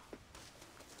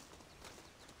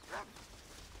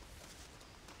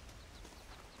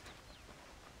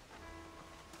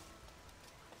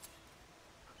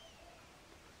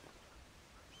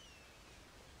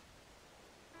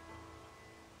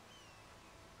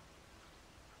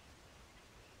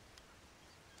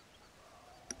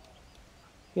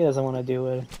 He doesn't want to do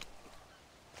it.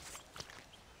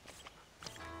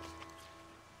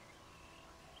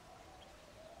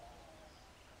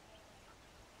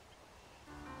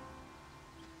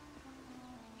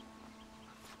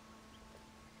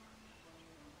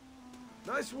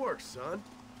 Nice work, son.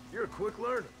 You're a quick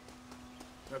learner.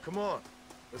 Now come on.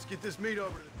 Let's get this meat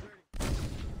over to the trading.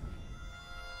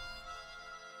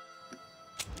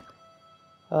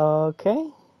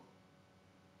 Okay.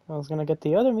 I was gonna get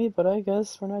the other meat, but I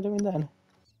guess we're not doing that. Now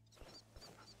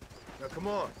come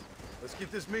on. Let's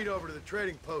get this meat over to the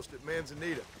trading post at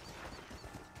Manzanita.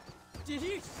 Did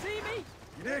you see me?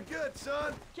 You did good,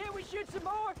 son. Can't we shoot some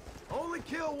more? Only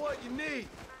kill what you need.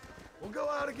 We'll go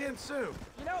out again soon.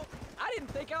 You know, I didn't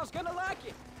think I was gonna like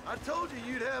it. I told you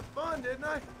you'd have fun, didn't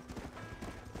I?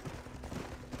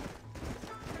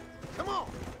 Come on.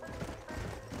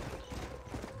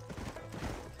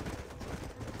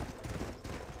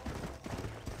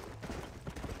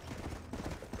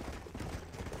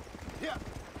 Yeah.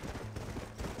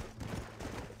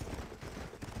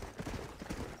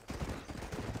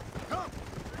 Come.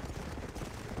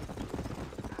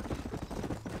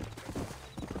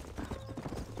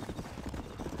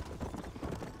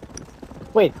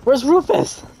 Wait, where's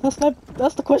Rufus?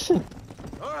 That's the question.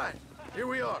 All right, here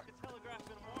we are.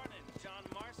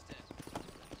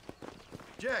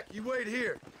 Jack, you wait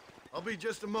here. I'll be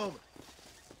just a moment.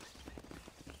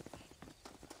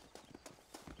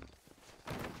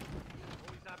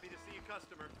 Always happy to see a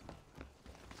customer.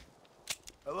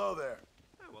 Hello there.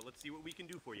 Oh, well, let's see what we can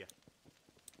do for you.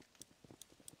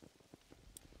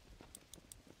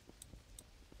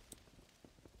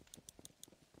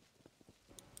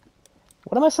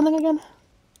 What am I sending again?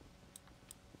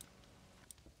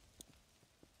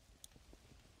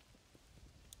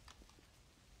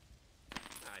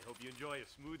 I hope you enjoy a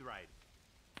smooth ride.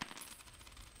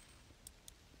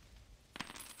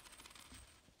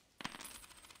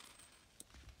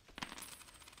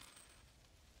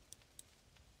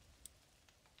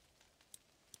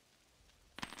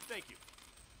 Thank you.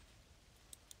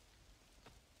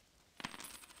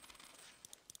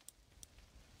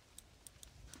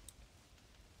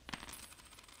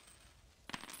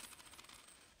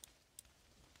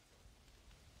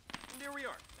 And there we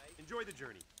are. Enjoy the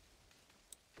journey.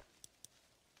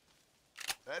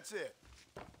 That's it.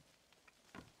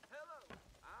 Hello.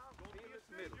 Don't be a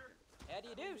stranger. How do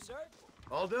you do, sir?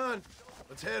 All done.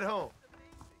 Let's head home.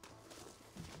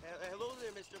 Hello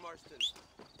there, Mr. Marston.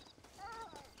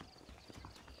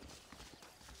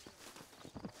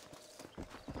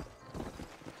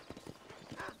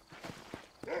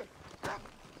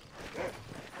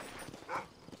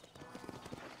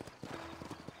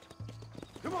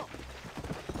 Come on.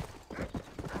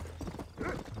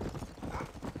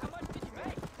 How much did you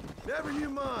make? Never you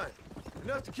mind.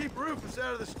 Enough to keep Rufus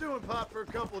out of the stewing pot for a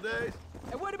couple of days.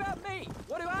 And what about me?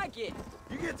 What do I get?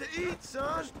 You get to eat,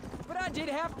 son. But I did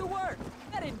half the work.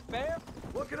 That isn't fair.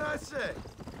 What can I say?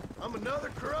 I'm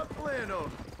another corrupt landowner.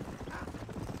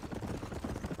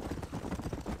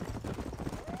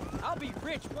 I'll be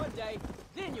rich one day.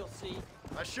 Then you'll see.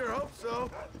 I sure hope so.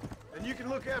 And you can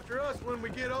look after us when we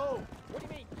get old. What do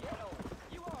you mean, get old?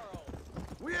 You are old.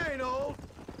 We ain't old.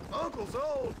 Uncle's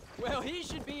old. Well, he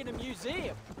should be in a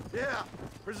museum. Yeah,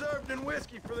 preserved in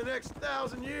whiskey for the next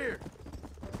 1,000 years.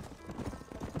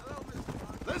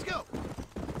 Let's go.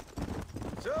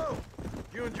 So,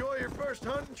 you enjoy your first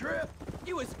hunting trip?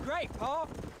 It was great, Pa.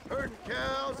 Herding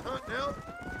cows, hunting elk,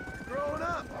 growing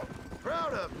up.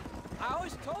 Proud of you. I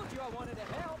always told you I wanted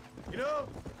to help. You know,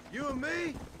 you and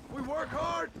me, we work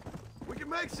hard. We can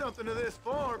make something of this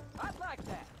farm. I'd like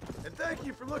that. And thank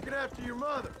you for looking after your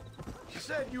mother. She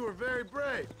said you were very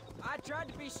brave. I tried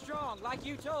to be strong, like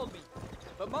you told me.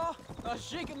 But Ma,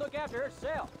 she can look after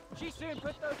herself. She soon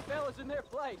put those fellas in their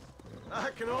place. I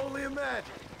can only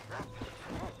imagine.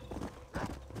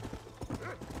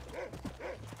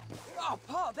 Oh,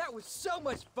 Pa, that was so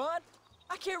much fun.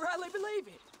 I can't rightly believe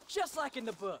it. Just like in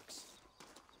the books.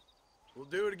 We'll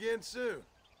do it again soon.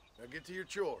 Now get to your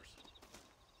chores.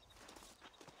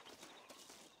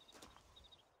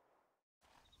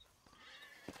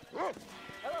 Hello,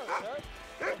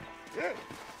 sir.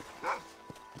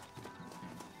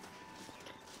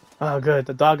 Oh, good.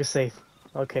 The dog is safe.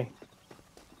 Okay.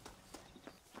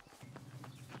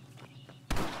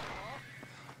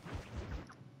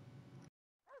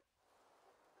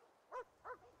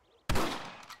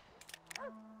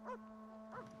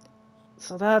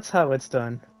 So that's how it's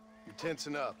done. You're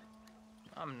tensing up.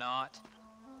 I'm not.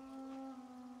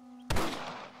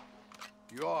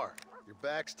 You are. Your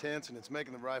back's tense and it's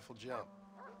making the rifle jump.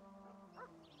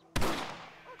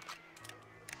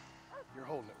 You're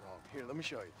holding it wrong. Here, let me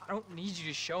show you. I don't need you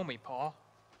to show me, Pa.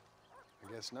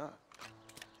 I guess not.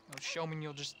 You'll show me and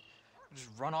you'll just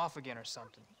run off again or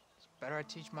something. It's better I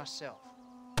teach myself.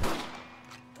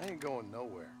 I ain't going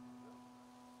nowhere.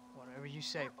 Whatever you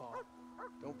say, Pa.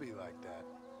 Don't be like that.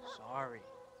 Sorry.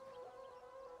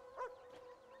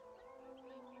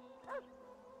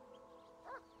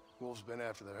 Wolf's been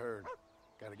after the herd.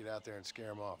 Gotta get out there and scare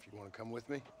them off. You wanna come with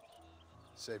me?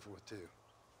 Safer with two.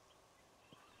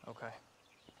 Okay.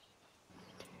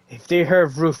 If they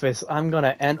hurt Rufus, I'm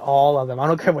gonna end all of them. I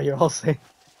don't care what you all say.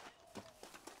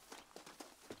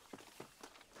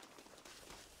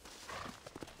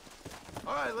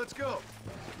 All right, let's go.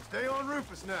 Stay on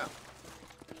Rufus now.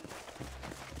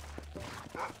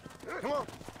 Come on.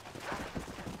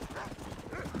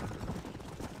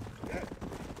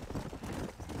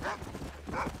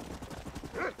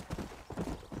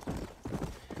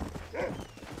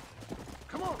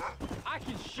 Come on. I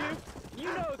can shoot. You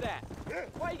know that.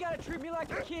 Why you gotta treat me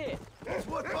like a kid? That's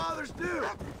what fathers do.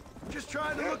 I'm just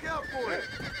trying to look out for you.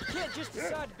 You can't just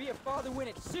decide to be a father when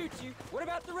it suits you. What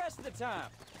about the rest of the time?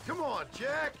 Come on,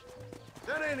 Jack.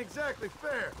 That ain't exactly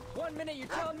fair. One minute you're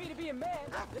telling me to be a man,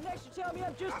 the next you're telling me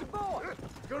I'm just a boy.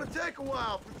 It's gonna take a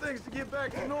while for things to get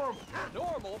back to normal.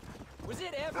 Normal? Was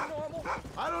it ever normal?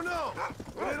 I don't know,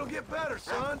 but it'll get better,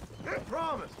 son. I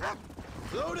promise.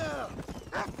 Slow down.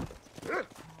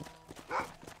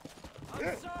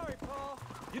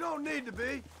 don't need to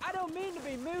be. I don't mean to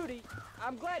be moody.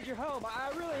 I'm glad you're home. I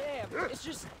really am. It's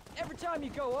just every time you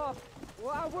go off,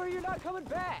 well, I worry you're not coming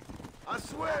back. I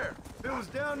swear, if it was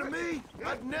down to me,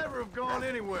 I'd never have gone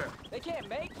anywhere. They can't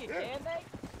make you, can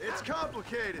they? It's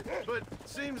complicated, but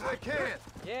seems they can't.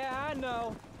 Yeah, I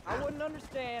know. I wouldn't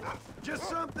understand. Just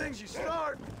some things you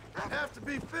start have to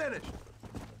be finished.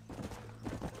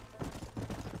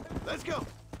 Let's go.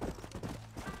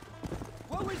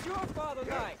 What was your father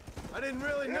like? I didn't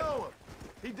really know him.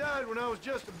 He died when I was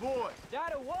just a boy.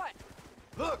 Died of what?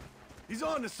 Look, he's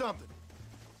on to something.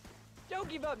 Don't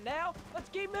give up now. Let's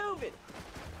keep moving.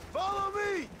 Follow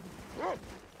me!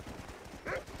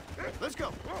 Let's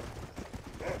go.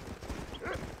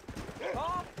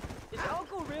 Pop, is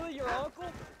Uncle really your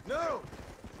uncle? No,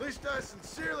 at least I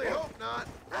sincerely hope not.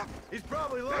 He's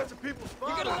probably lots of people's You're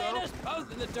father, gonna land though. us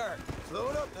both in the dirt. Slow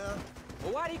it up now.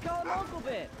 Well, why do you call him Uncle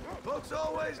then? Folks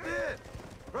always did.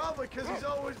 Probably because he's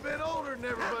always been older than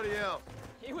everybody else.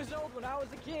 He was old when I was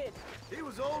a kid. He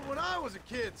was old when I was a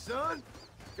kid, son.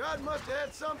 God must have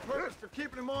had some purpose for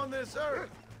keeping him on this earth.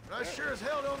 But I sure as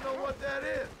hell don't know what that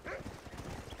is.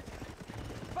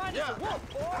 Find us a wolf,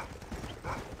 boy.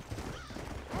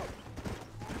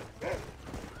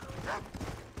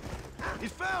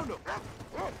 He's found him.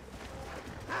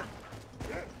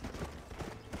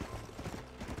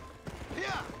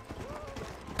 Yeah.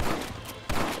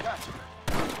 Gotcha.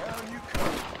 Down you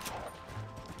come.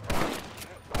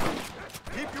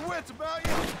 Keep your wits about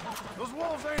you. Those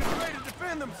wolves ain't afraid to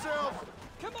defend themselves.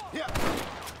 Come on. Yeah.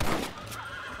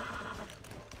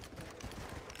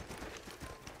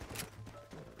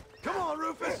 Come on,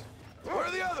 Rufus. Where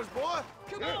are the others, boy?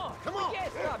 Come on. Come on. We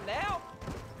can't stop now.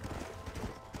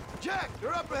 Jack,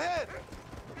 they're up ahead.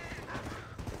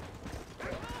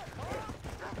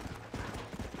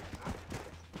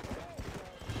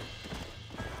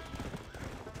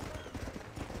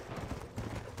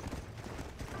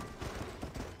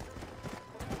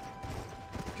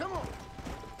 Come on.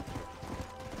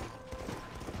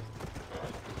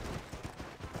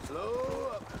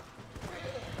 Slow up.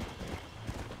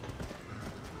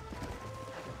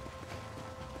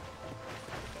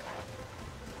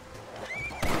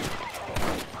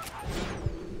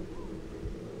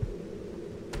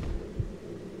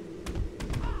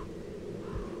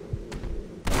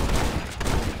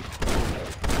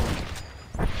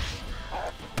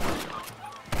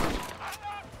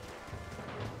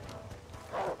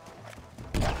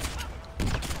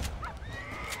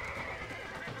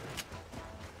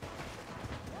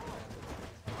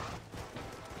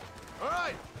 All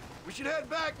right, we should head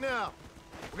back now.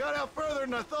 We got out further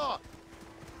than I thought.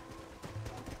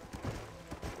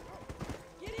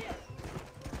 Get in.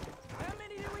 How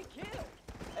many did we kill?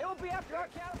 They won't be after our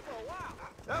cattle for a while.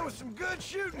 That was some good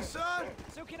shooting, son.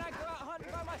 So can I go out hunting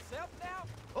by myself now?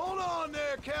 Hold on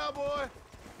there, cowboy.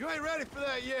 You ain't ready for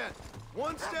that yet.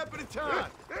 One step at a time.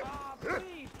 Aw,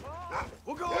 please, Paul.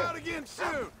 We'll go out again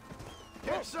soon.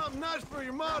 Get something nice for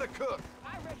your ma to cook.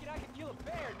 I reckon I can kill a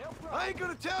bear, no problem. I ain't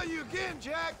gonna tell you again,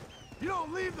 Jack. You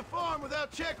don't leave the farm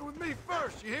without checking with me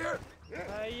first, you hear?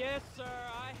 Yes, sir,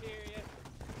 I hear you.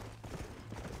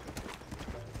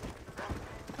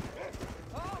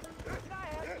 Oh, can I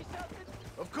ask you something?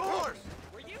 Of course.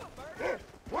 Were you a murderer?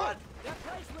 What? That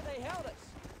place where they held us.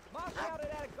 Ma shouted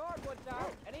at a guard one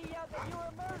time, and he yelled that you were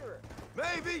a murderer.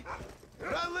 Maybe.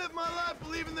 But I live my life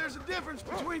believing there's a difference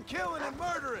between killing and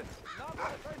murdering. Not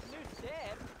for the person who's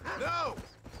dead. No.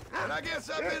 And I guess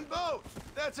I've been both.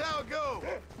 That's how it goes.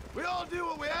 We all do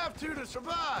what we have to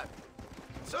survive.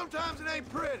 Sometimes it ain't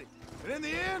pretty. And in the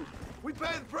end, we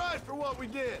pay the price for what we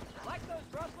did. Like those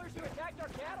rustlers who attacked our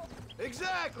cattle?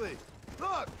 Exactly.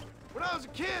 Look, when I was a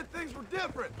kid, things were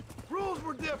different. Rules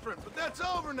were different, but that's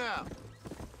over now.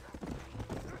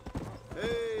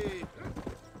 Hey.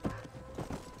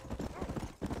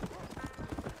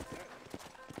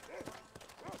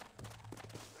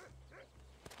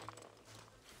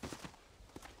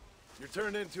 You're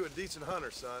turned into a decent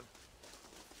hunter, son.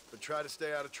 But try to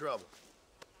stay out of trouble.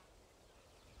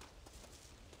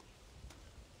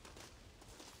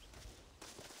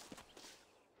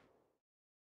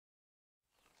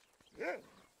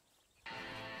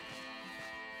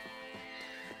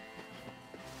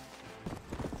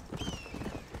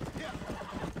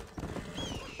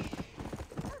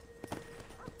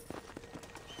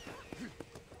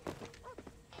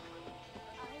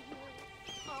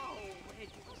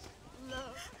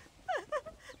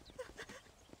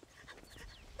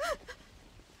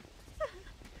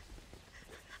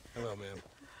 Hello, ma'am.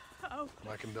 Oh,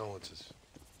 My condolences.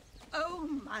 oh,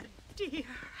 my dear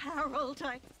Harold,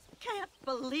 I can't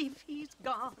believe he's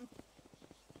gone.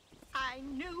 I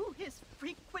knew his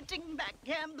frequenting that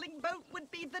gambling boat would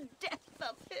be the death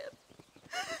of him.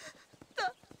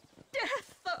 The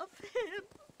death of him.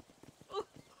 Oh,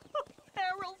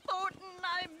 Harold Thornton,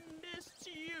 I miss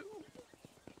you.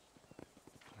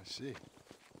 I see.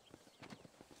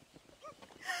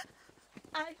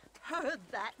 I heard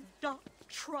that Doc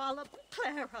trollop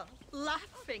Clara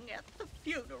laughing at the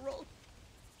funeral.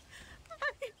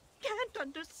 I can't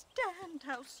understand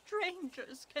how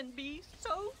strangers can be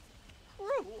so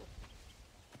cruel.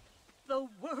 The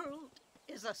world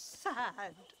is a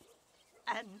sad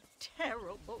and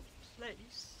terrible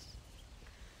place.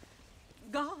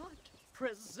 God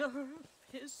preserve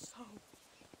his soul.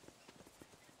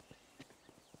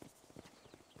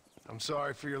 I'm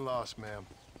sorry for your loss, ma'am.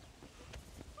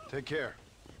 Take care.